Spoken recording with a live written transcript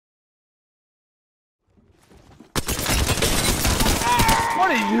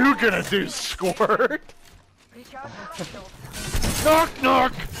What are you gonna do, Squirt? Knock,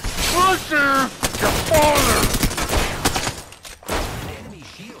 knock! Pusher! Your father! Enemy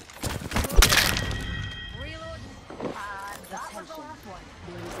shield.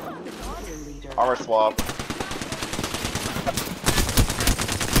 Armor swap.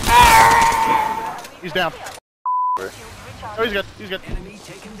 He's down. Oh, he's good. He's good. Enemy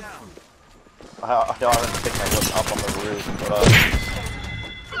taken down. I didn't think I was up on the roof, but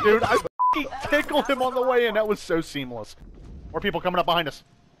Dude, I f***ing tickled him on the way in. That was so seamless. More people coming up behind us.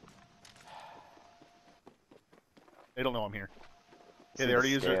 They don't know I'm here. Okay, they already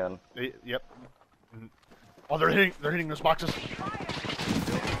used it. Yep. Oh, they're hitting those boxes.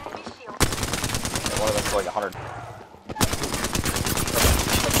 one of them's like 100.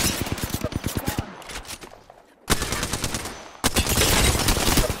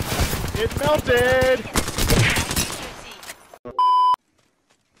 It melted!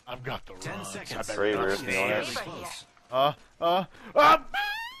 I've got the 10 runs. seconds. Raiders, you know it.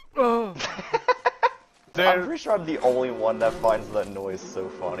 I'm pretty sure I'm the only one that finds that noise so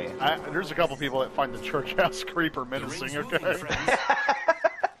funny. There's a couple people that find the church house creeper menacing, okay?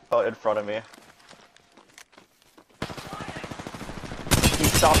 Oh, in front of me. He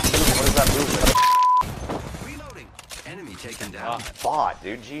stopped moving. What is that movement? Reloading. Enemy taken down. Bot,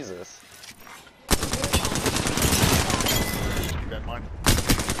 dude. Jesus. Keep that in mind.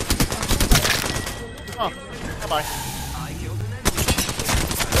 Oh, bye-bye. I killed an enemy.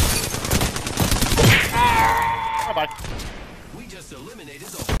 Bye-bye. We just eliminated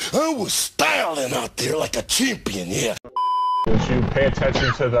the. I was styling out there like a champion, yeah. Would you pay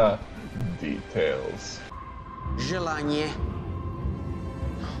attention to the details? Желание.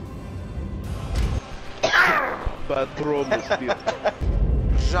 Подробности.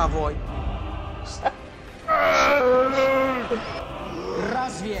 Живой.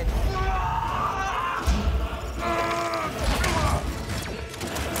 Разведь.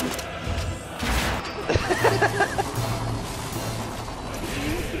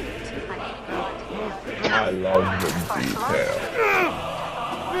 I love the detail.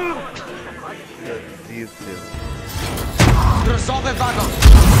 Грузовый вагон.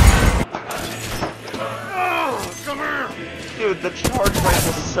 Come here! Dude, the charge rate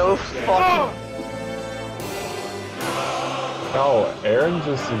was so fucking. No, Aaron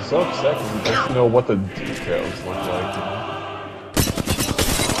just is so upset because he doesn't know what the details look like.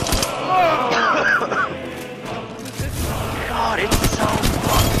 God, it's so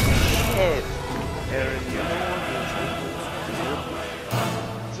fucking shit. Aaron, you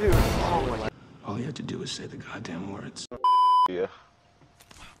Dude, oh my. All you had to do was say the goddamn words. Yeah.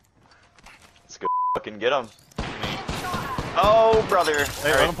 Let's go fucking get him. Oh, brother.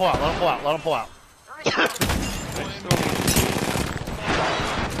 Hey, let him pull out, let him pull out, let him pull out.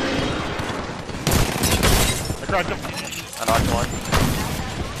 I cracked him. I knocked one.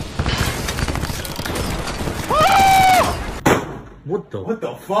 What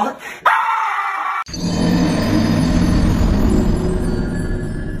the fuck?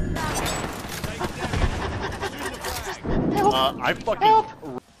 I fucking... Help!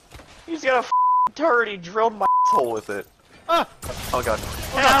 He's got a turret, he drilled my hole with it. Ah! Oh god.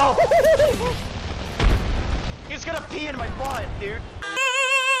 Help! He's gonna pee in my butt, dude.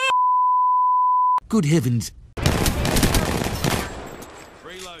 Good heavens.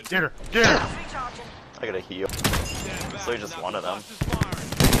 Get her! Get her! I gotta heal. So just one of them.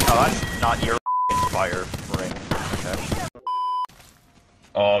 Oh, that's not your fire ring. Okay.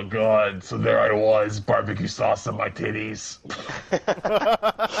 Oh god, so there I was, barbecue sauce on my titties.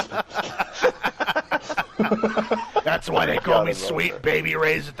 That's why they call me Sweet Baby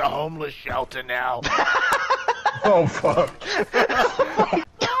Ray's at the homeless shelter now. Oh fuck. And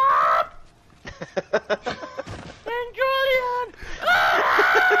Julian!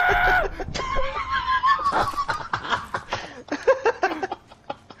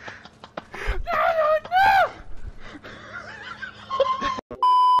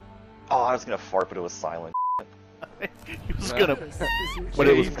 Oh, I was gonna fart, but it was silent. He was gonna... But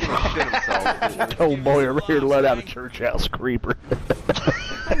it was... Oh boy, over here let out a church house creeper.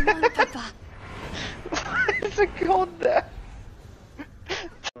 Why is it called that?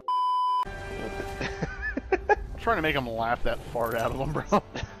 I'm trying to make him laugh that fart out of him, bro. I'm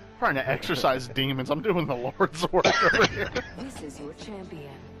trying to exercise demons. I'm doing the Lord's work over here. This is your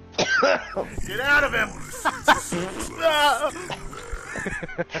champion. Get out of him!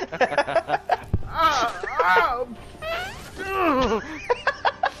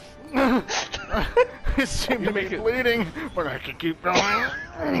 It seemed to be bleeding, but I can keep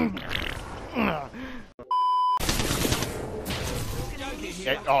going.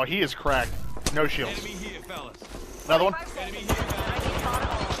 Oh, he is cracked. No shields. Another one.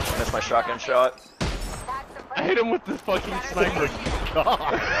 Missed my shotgun shot. I hit him with the fucking sniper. God.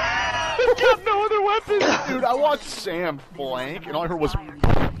 I got no other weapons, dude. I watched Sam blank, and all I heard was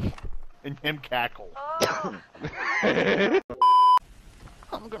and him cackle.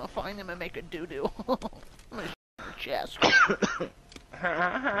 I'm gonna find him and make a doo-doo. I'm gonna your chest.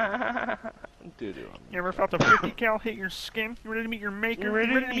 Doo-doo. You ever felt a 50 cal hit your skin? You ready to meet your maker? You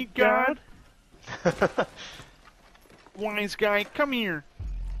ready to meet God? Wise guy, come here.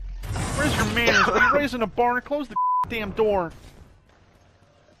 Where's your manners? Are you raising a barn? Close the damn door.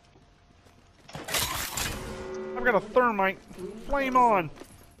 I've got a thermite. Flame on.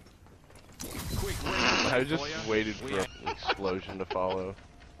 I just waited for an explosion to follow.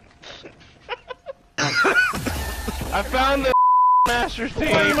 I found the Masters team!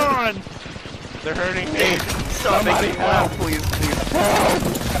 Flame on! They're hurting me! Stop making me laugh, please, please.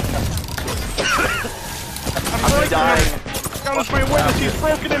 I'm dying. God is my witness, he's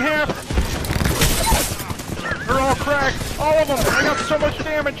broken in half! They're all cracked! All of them! I got so much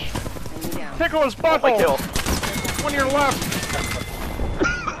damage! Tickle his Oh, my kill. butthole! One to your left!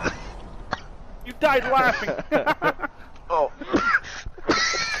 You died laughing! Oh.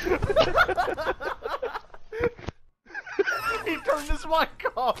 He turned his mic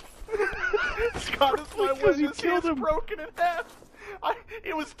off! Scott is my witness, he's broken in half!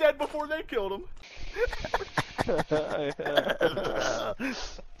 He was dead before they killed him!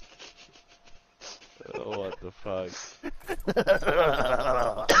 Oh, what the fuck?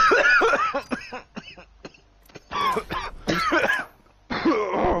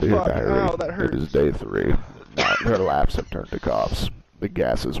 Ow, that hurts. It is day 3. Now, her laps have turned to coughs. The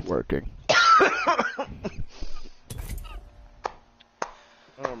gas is working.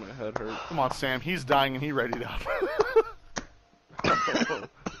 Oh, my head hurts. Come on, Sam. He's dying and he's ready to up.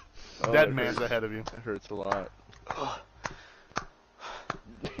 Oh, Dead man's ahead of you. It hurts a lot.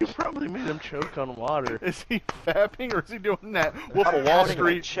 You probably made him choke on water. Is he fapping or is he doing that Wolf I'm of Wall pounding my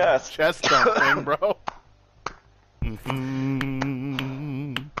Street chest. dump thing, bro?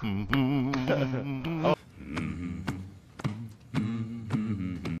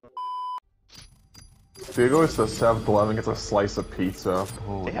 If you go to 7-Eleven, gets a slice of pizza.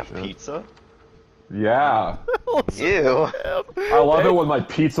 Holy They have shit. pizza? Yeah. Ew. I love it when my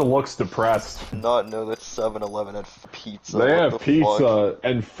pizza looks depressed. Not know that 7-Eleven had pizza. They What have the pizza,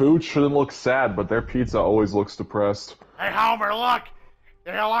 and food shouldn't look sad, but their pizza always looks depressed. Hey, Homer, look!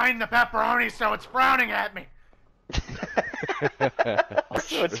 They aligned the pepperoni so it's frowning at me. fuck?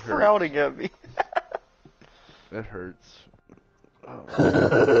 So it's frowning at me. That hurts. Oh.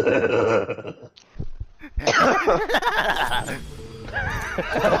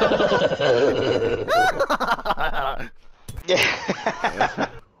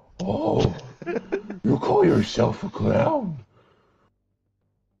 Oh, you call yourself a clown?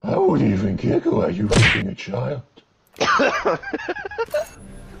 I wouldn't even giggle at you for being a child.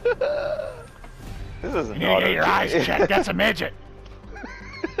 This is You not need to get your eyes okay. checked. That's a midget.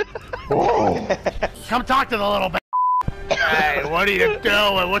 Oh, Come talk to the little b****. Hey, what are you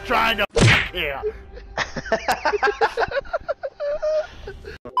doing? We're trying to here.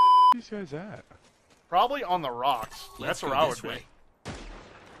 Where's these guys at? Probably on the rocks. That's where I would be.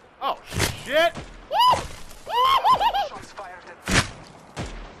 Oh, shit! Shots fired.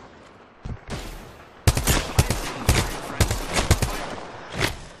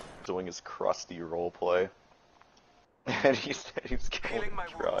 Doing his crusty roleplay. And he said he's going to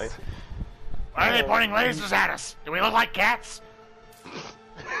try. Why are they pointing lasers at us? Do we look like cats?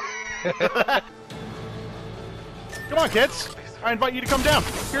 Come on, kids. I invite you to come down.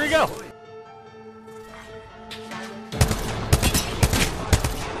 Here you go.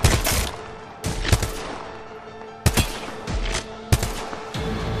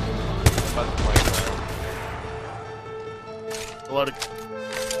 Loaded.